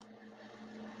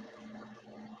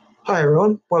Hi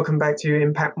everyone, welcome back to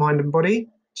Impact Mind and Body.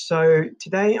 So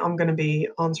today I'm going to be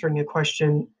answering a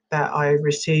question that I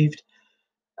received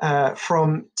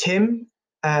from Tim.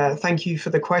 Thank you for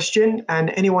the question,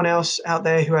 and anyone else out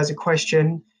there who has a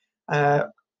question, uh,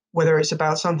 whether it's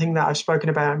about something that I've spoken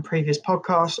about in previous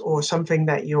podcasts or something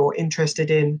that you're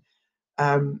interested in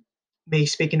um, me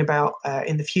speaking about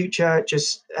in the future,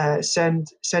 just send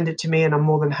it to me, and I'm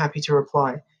more than happy to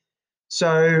reply.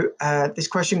 So this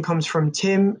question comes from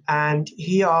Tim, and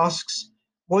he asks,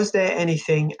 was there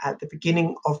anything at the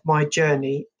beginning of my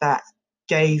journey that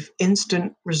gave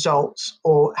instant results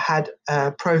or had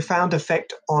a profound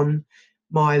effect on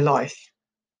my life?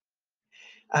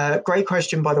 Great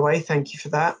question, by the way. Thank you for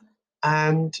that.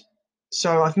 And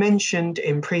so I've mentioned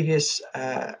in previous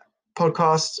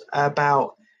podcasts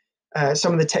about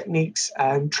some of the techniques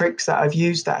and tricks that I've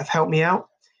used that have helped me out.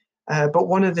 But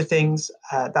one of the things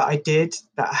that I did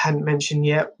that I hadn't mentioned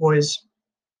yet was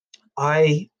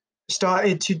I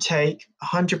started to take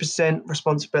 100%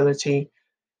 responsibility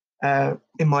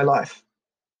in my life.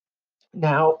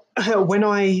 Now, when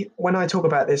I talk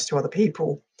about this to other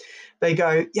people, they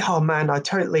go, "Yeah, oh man, I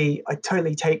totally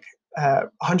take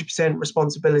 100%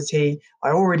 responsibility.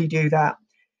 I already do that."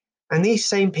 And these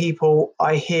same people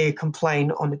I hear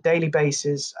complain on a daily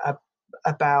basis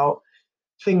about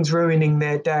things ruining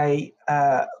their day,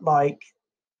 like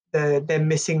they're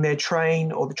missing their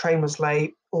train, or the train was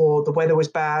late, or the weather was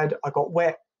bad. I got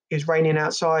wet. It was raining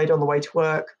outside on the way to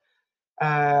work.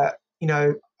 Uh, you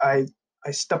know, I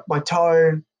stubbed my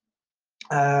toe.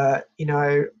 I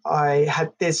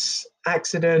had this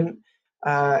accident.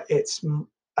 It's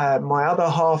my other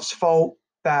half's fault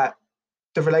that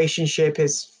the relationship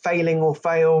is failing or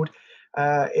failed.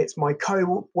 It's my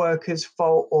co-worker's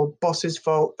fault or boss's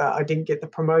fault that I didn't get the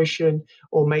promotion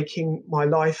or making my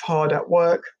life hard at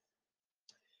work.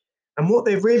 And what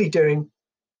they're really doing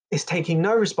is taking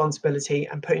no responsibility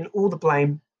and putting all the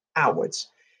blame outwards.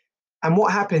 And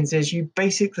what happens is you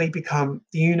basically become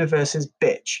the universe's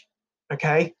bitch,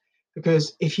 okay?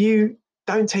 Because if you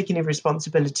don't take any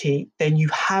responsibility, then you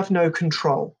have no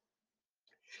control.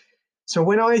 So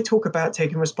when I talk about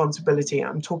taking responsibility,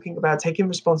 I'm talking about taking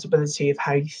responsibility of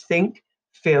how you think,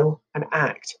 feel, and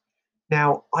act.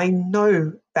 Now, I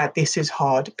know that this is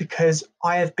hard because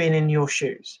I have been in your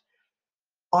shoes.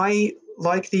 I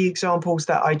like the examples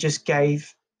that I just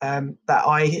gave, that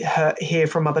I hear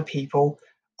from other people.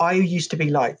 I used to be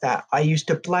like that. I used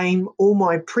to blame all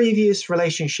my previous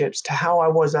relationships to how I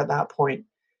was at that point.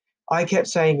 I kept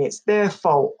saying it's their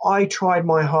fault. I tried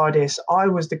my hardest. I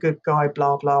was the good guy,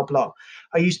 blah, blah, blah.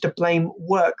 I used to blame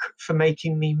work for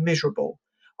making me miserable.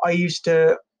 I used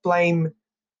to blame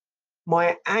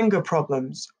my anger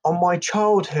problems on my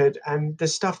childhood and the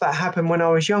stuff that happened when I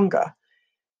was younger.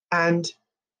 And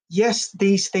yes,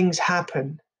 these things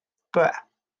happen, but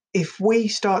if we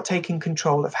start taking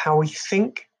control of how we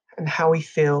think and how we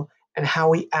feel and how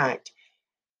we act,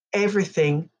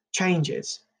 everything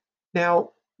changes.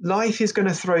 Now, life is going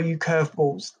to throw you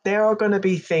curveballs. There are going to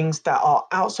be things that are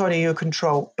outside of your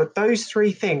control, but those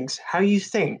three things, how you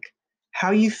think, how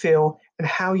you feel, and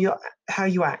how you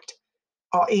act,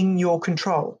 are in your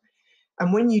control.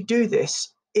 And when you do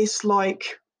this, it's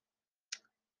like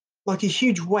a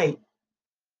huge weight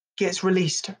gets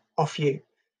released off you,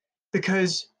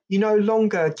 because you're no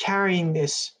longer carrying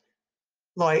this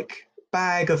like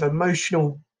bag of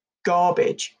emotional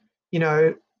garbage, you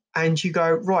know, and you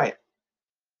go, right,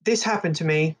 this happened to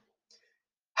me.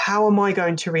 How am I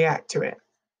going to react to it?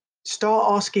 Start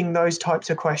asking those types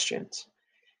of questions.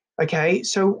 Okay,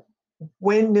 so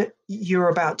when you're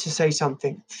about to say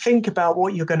something, think about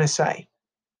what you're going to say.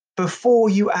 Before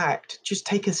you act, just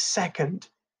take a second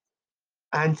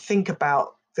and think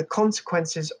about the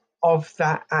consequences of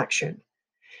that action.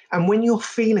 And when you're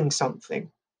feeling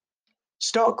something,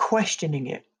 start questioning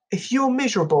it. If you're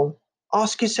miserable,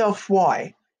 ask yourself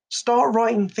why. Start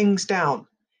writing things down.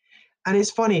 And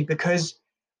it's funny because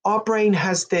our brain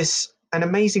has this an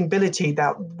amazing ability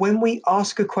that when we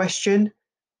ask a question,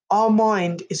 our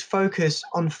mind is focused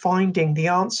on finding the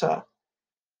answer.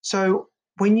 So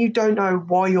when you don't know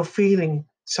why you're feeling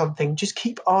something, just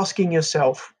keep asking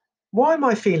yourself, why am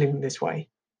I feeling this way?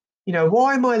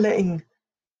 Why am I letting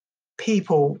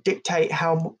people dictate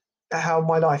how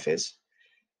my life is?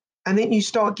 And then you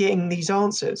start getting these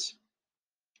answers.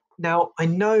 Now, I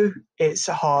know it's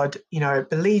hard,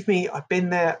 believe me, I've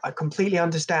been there, I completely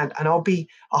understand, and I'll be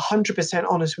 100%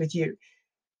 honest with you.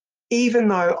 Even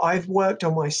though I've worked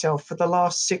on myself for the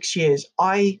last 6 years,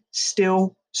 I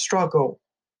still struggle.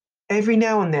 Every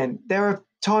now and then, there are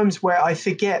times where I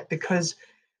forget because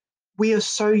we are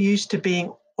so used to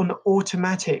being on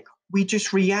automatic. we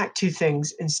just react to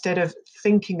things instead of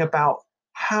thinking about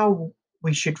how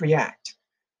we should react.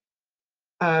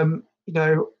 You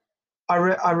know, I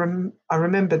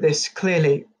remember this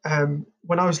clearly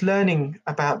when I was learning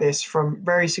about this from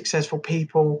very successful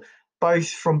people, both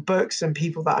from books and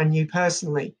people that I knew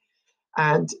personally.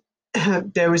 And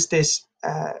there was this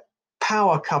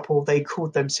power couple, they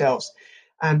called themselves,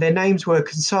 and their names were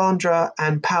Cassandra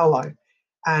and Paolo.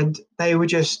 And they were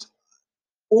just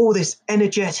all this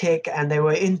energetic, and they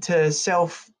were into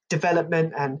self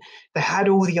development, and they had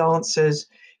all the answers.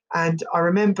 And I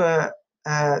remember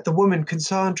the woman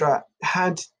Cassandra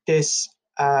had this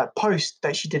post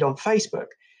that she did on Facebook,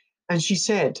 and she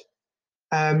said,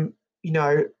 um, you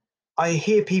know, I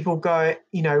hear people go,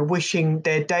 wishing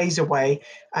their days away,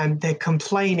 and they're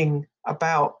complaining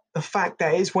about the fact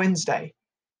that it's Wednesday.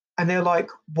 And they're like,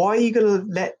 why are you going to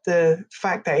let the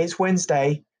fact that it's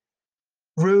Wednesday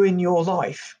ruin your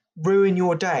life, ruin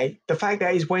your day? The fact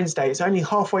that it's Wednesday, it's only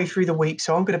halfway through the week,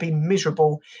 so I'm going to be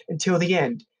miserable until the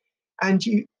end. And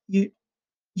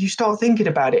you start thinking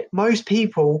about it. Most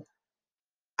people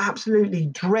absolutely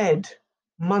dread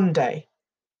Monday.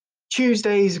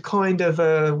 Tuesday's kind of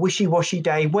a wishy-washy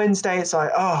day. Wednesday, it's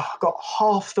like, oh, I've got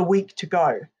half the week to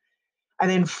go. And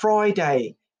then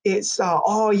Friday, it's,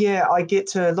 oh yeah, I get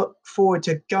to look forward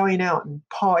to going out and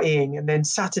partying. And then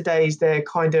Saturday's their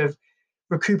kind of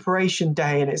recuperation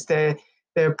day, and it's their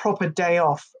proper day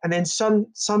off. And then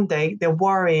Sunday, they're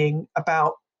worrying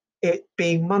about it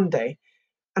being Monday.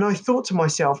 And I thought to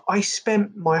myself, I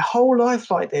spent my whole life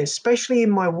like this, especially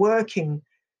in my working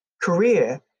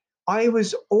career. I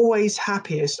was always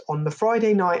happiest on the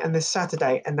Friday night and the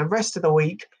Saturday, and the rest of the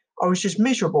week, I was just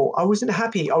miserable. I wasn't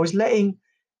happy. I was letting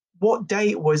what day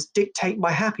it was dictate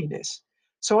my happiness.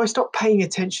 So I stopped paying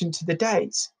attention to the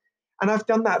days. And I've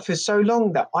done that for so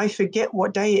long that I forget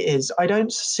what day it is. I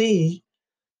don't see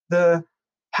the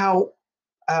how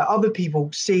other people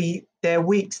see their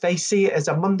weeks. They see it as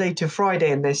a Monday to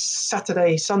Friday, and this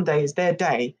Saturday, Sunday is their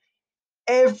day.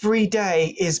 Every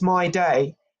day is my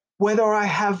day, whether I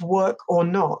have work or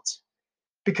not,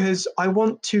 because I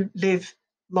want to live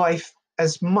life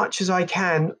as much as I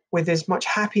can with as much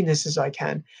happiness as I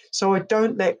can. So I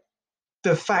don't let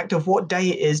the fact of what day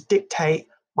it is dictate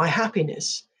my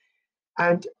happiness.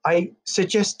 And I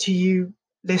suggest to you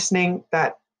listening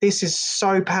that this is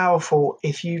so powerful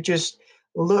if you just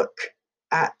look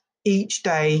at each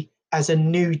day as a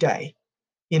new day.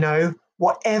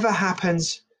 Whatever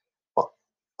happens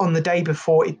on the day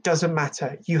before, it doesn't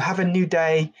matter. You have a new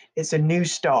day, it's a new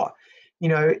start.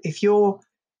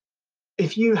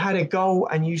 If you had a goal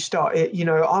and you start it,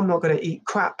 I'm not going to eat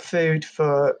crap food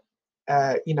for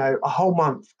a whole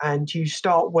month, and you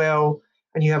start well,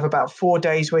 and you have about 4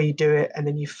 days where you do it, and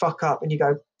then you fuck up and you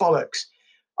go, bollocks,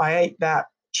 I ate that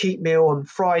cheat meal on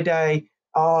Friday,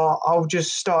 I'll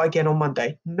just start again on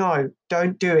Monday. No,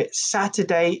 don't do it.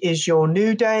 Saturday is your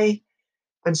new day,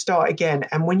 and start again.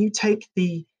 And when you take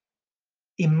the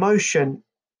emotion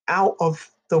out of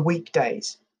the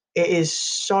weekdays, it is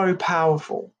so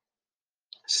powerful.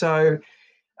 So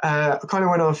I kind of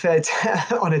went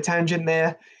on a tangent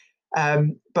there.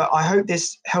 But I hope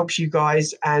this helps you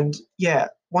guys. And yeah,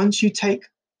 once you take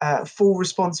full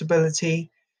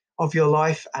responsibility of your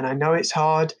life, and I know it's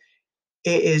hard,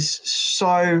 it is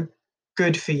so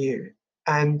good for you.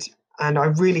 And I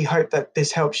really hope that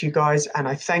this helps you guys. And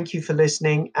I thank you for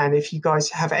listening. And if you guys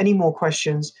have any more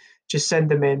questions, just send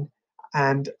them in,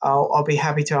 and I'll be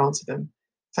happy to answer them.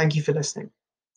 Thank you for listening.